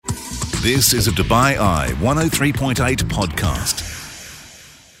This is a Dubai Eye 103.8 podcast.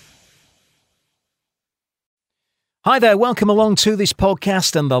 Hi there, welcome along to this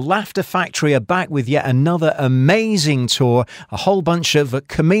podcast, and the Laughter Factory are back with yet another amazing tour. A whole bunch of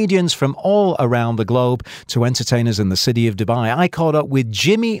comedians from all around the globe to entertain us in the city of Dubai. I caught up with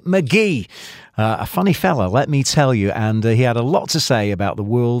Jimmy McGhie, a funny fella, let me tell you, and he had a lot to say about the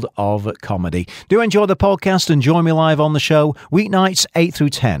world of comedy. Do enjoy the podcast and join me live on the show, weeknights 8 through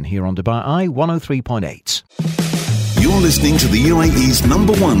 10 here on Dubai Eye 103.8. You're listening to the UAE's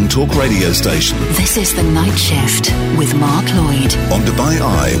 #1 talk radio station. This is The Night Shift with Mark Lloyd On Dubai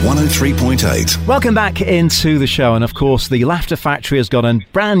Eye 103.8. Welcome back into the show, and of course the Laughter Factory has got a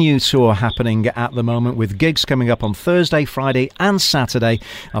brand new tour happening at the moment, with gigs coming up on Thursday, Friday and Saturday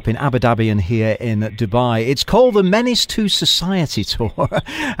up in Abu Dhabi and here in Dubai. It's called the Menace to Society Tour,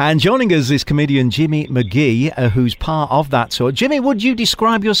 and joining us is comedian Jimmy McGhie, who's part of that tour. Jimmy, would you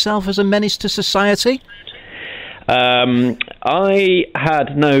describe yourself as a menace to society? I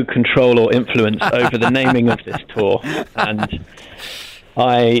had no control or influence over the naming of this tour, and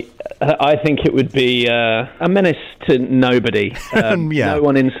I think it would be a menace to nobody, no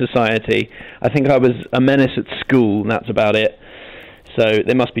one in society. I think I was a menace at school, and that's about it. So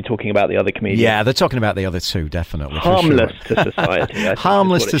they must be talking about the other comedians. Yeah, they're talking about the other two, definitely. Harmless to society.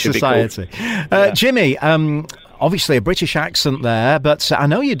 Harmless to society. Jimmy, obviously a British accent there, but I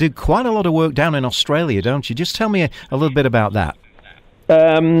know you do quite a lot of work down in Australia, don't you? Just tell me a little bit about that.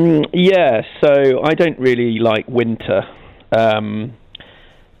 Yeah, so I don't really like winter. And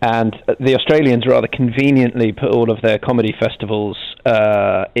the Australians rather conveniently put all of their comedy festivals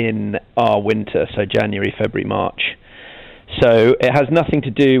in our winter, so January, February, March. So it has nothing to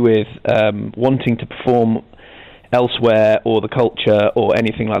do with wanting to perform elsewhere or the culture or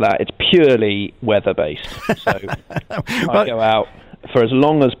anything like that. It's purely weather-based. So I go out for as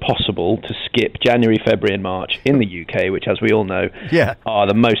long as possible to skip January, February and March in the UK, which, as we all know, are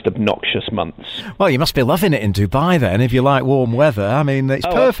the most obnoxious months. Well, you must be loving it in Dubai then, if you like warm weather. I mean, it's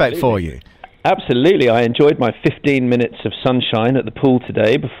perfect for you. Absolutely. I enjoyed my 15 minutes of sunshine at the pool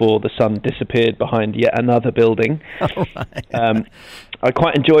today before the sun disappeared behind yet another building. Oh, right. I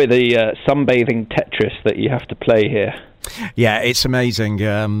quite enjoy the sunbathing Tetris that you have to play here. Yeah, it's amazing.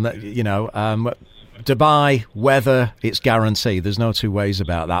 Dubai, weather, it's guaranteed. There's no two ways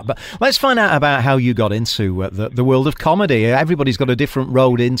about that. But let's find out about how you got into the world of comedy. Everybody's got a different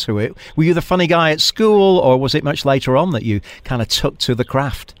road into it. Were you the funny guy at school, or was it much later on that you kind of took to the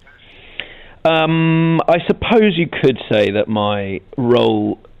craft? I suppose you could say that my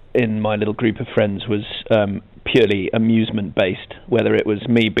role in my little group of friends was purely amusement-based, whether it was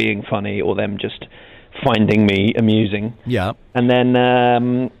me being funny or them just finding me amusing. Yeah. And then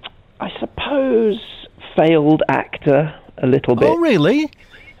I suppose failed actor a little bit. Oh, really?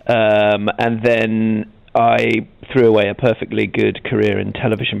 And then I threw away a perfectly good career in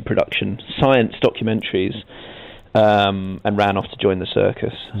television production, science documentaries, and ran off to join the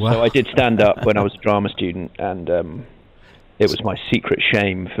circus. Wow. So I did stand up when I was a drama student, and it was my secret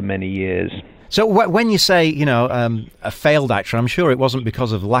shame for many years. So when you say, a failed actor, I'm sure it wasn't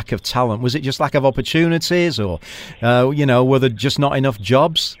because of lack of talent. Was it just lack of opportunities, or, were there just not enough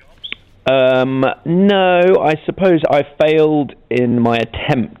jobs? No, I suppose I failed in my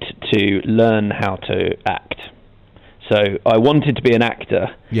attempt to learn how to act. So I wanted to be an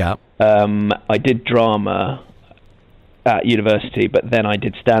actor. Yeah. I did drama at university, but then I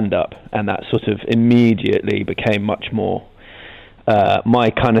did stand-up, and that sort of immediately became much more my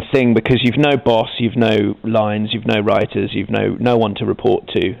kind of thing, because you've no boss, you've no lines, you've no writers, you've no one to report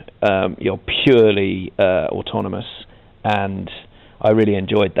to. You're purely autonomous, and I really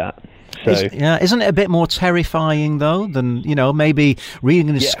enjoed that. So, isn't it a bit more terrifying though than maybe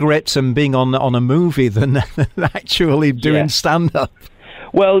reading the scripts and being on a movie than actually doing stand-up?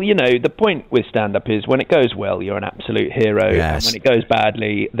 Well, the point with stand-up is when it goes well, you're an absolute hero. Yes. And when it goes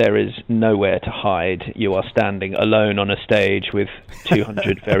badly, there is nowhere to hide. You are standing alone on a stage with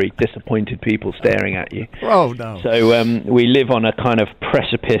 200 very disappointed people staring at you. Oh, no. So we live on a kind of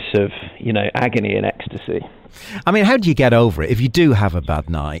precipice of, agony and ecstasy. I mean, how do you get over it if you do have a bad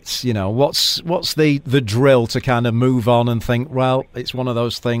night? What's the drill to kind of move on and think, well, it's one of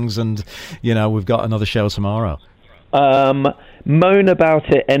those things and, we've got another show tomorrow? Moan about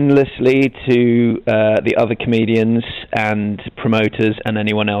it endlessly to the other comedians and promoters and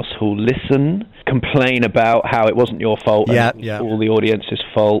anyone else who'll listen. Complain about how it wasn't your fault, all the audience's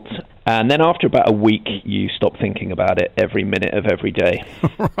fault. And then after about a week, you stop thinking about it every minute of every day.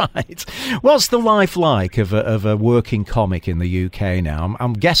 Right. What's the life like of a working comic in the UK now?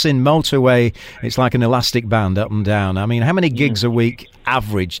 I'm guessing motorway, it's like an elastic band up and down. I mean, how many gigs a week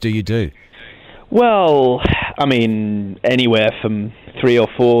average do you do? Well, I mean, anywhere from 3 or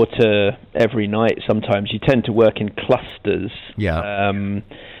 4 to every night sometimes. You tend to work in clusters. Yeah.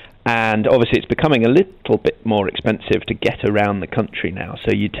 And obviously it's becoming a little bit more expensive to get around the country now.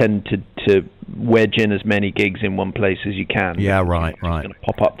 So you tend to wedge in as many gigs in one place as you can. Yeah, right. Going to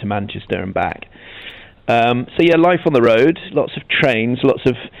pop up to Manchester and back. Life on the road, lots of trains, lots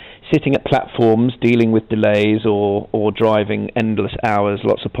of sitting at platforms, dealing with delays or driving endless hours,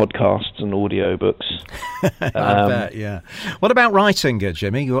 lots of podcasts and audiobooks. I bet, yeah. What about writing,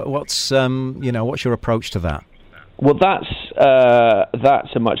 Jimmy? What's your approach to that? Well, that's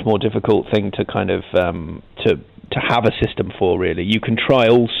a much more difficult thing to kind of to have a system for. Really, you can try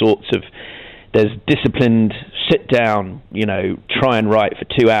all sorts of. There's disciplined, sit down, try and write for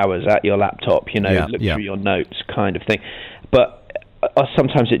 2 hours at your laptop, look through your notes kind of thing. But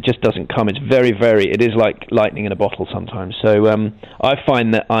sometimes it just doesn't come. It's it is like lightning in a bottle sometimes. So I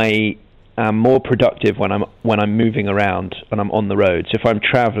find that I am more productive when I'm moving around, when I'm on the road. So if I'm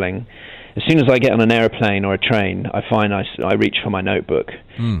traveling, as soon as I get on an airplane or a train, I find I reach for my notebook.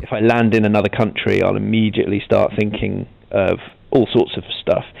 If I land in another country, I'll immediately start thinking of all sorts of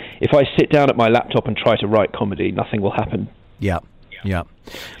stuff. If I sit down at my laptop and try to write comedy, nothing will happen. Yeah.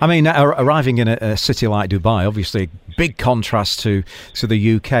 I mean, arriving in a city like Dubai, obviously big contrast to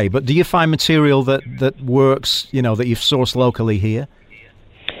the UK. But do you find material that works, that you've sourced locally here?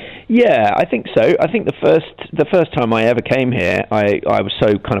 Yeah, I think so. I think the first time I ever came here, I was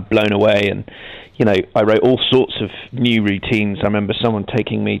so kind of blown away, and I wrote all sorts of new routines. I remember someone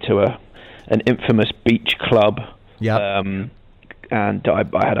taking me to an infamous beach club, and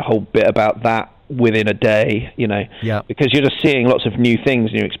I had a whole bit about that within a day, because you're just seeing lots of new things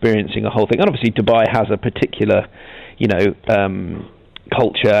and you're experiencing a whole thing. And obviously Dubai has a particular,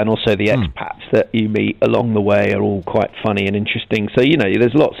 culture, and also the expats that you meet along the way are all quite funny and interesting. So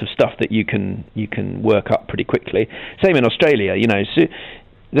there's lots of stuff that you can work up pretty quickly. Same in Australia. So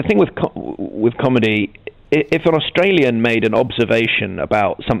the thing with comedy, if an Australian made an observation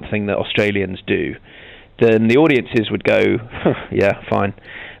about something that Australians do, then the audiences would go, yeah, fine.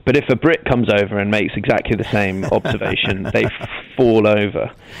 But if a Brit comes over and makes exactly the same observation, they fall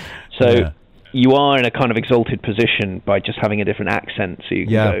over. So you are in a kind of exalted position by just having a different accent. So you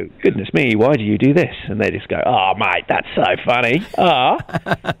can go, goodness me, why do you do this? And they just go, oh, mate, that's so funny. Oh,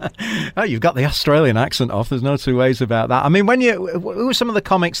 you've got the Australian accent off. There's no two ways about that. I mean, who are some of the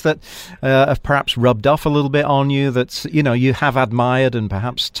comics that have perhaps rubbed off a little bit on you that, you have admired and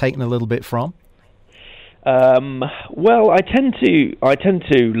perhaps taken a little bit from? Well, I tend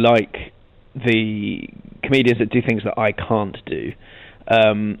to like the comedians that do things that I can't do.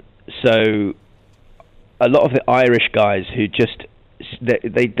 So a lot of the Irish guys who just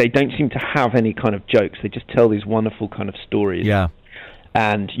they don't seem to have any kind of jokes. They just tell these wonderful kind of stories. Yeah.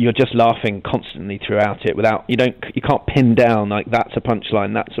 And you're just laughing constantly throughout it you can't pin down like that's a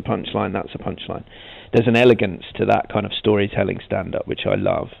punchline, that's a punchline, that's a punchline. There's an elegance to that kind of storytelling stand-up which I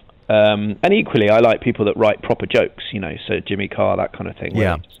love. And equally, I like people that write proper jokes, so Jimmy Carr, that kind of thing.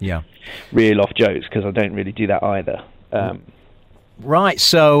 Yeah. Reel off jokes, because I don't really do that either. Right,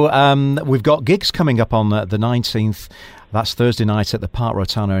 so we've got gigs coming up on the 19th. That's Thursday night at the Park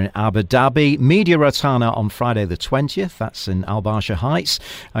Rotana in Abu Dhabi. Media Rotana on Friday the 20th. That's in Al Barsha Heights.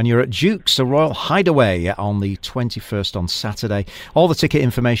 And you're at Duke's, a Royal Hideaway, on the 21st on Saturday. All the ticket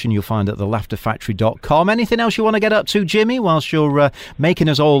information you'll find at thelaughterfactory.com. Anything else you want to get up to, Jimmy, whilst you're making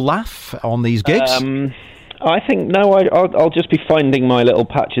us all laugh on these gigs? I think, no, I'll just be finding my little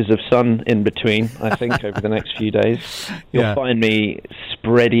patches of sun in between, I think, over the next few days. You'll find me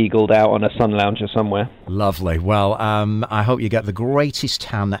spread-eagled out on a sun lounger somewhere. Lovely. Well, I hope you get the greatest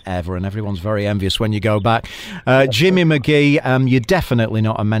tan ever, and everyone's very envious when you go back. Jimmy McGhie, you're definitely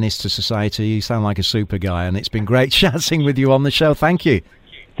not a menace to society. You sound like a super guy, and it's been great chatting with you on the show. Thank you.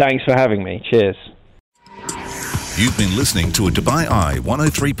 Thanks for having me. Cheers. You've been listening to a Dubai Eye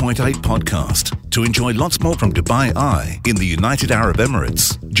 103.8 podcast. To enjoy lots more from Dubai Eye in the United Arab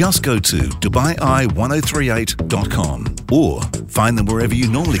Emirates, just go to DubaiEye1038.com or find them wherever you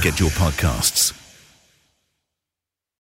normally get your podcasts.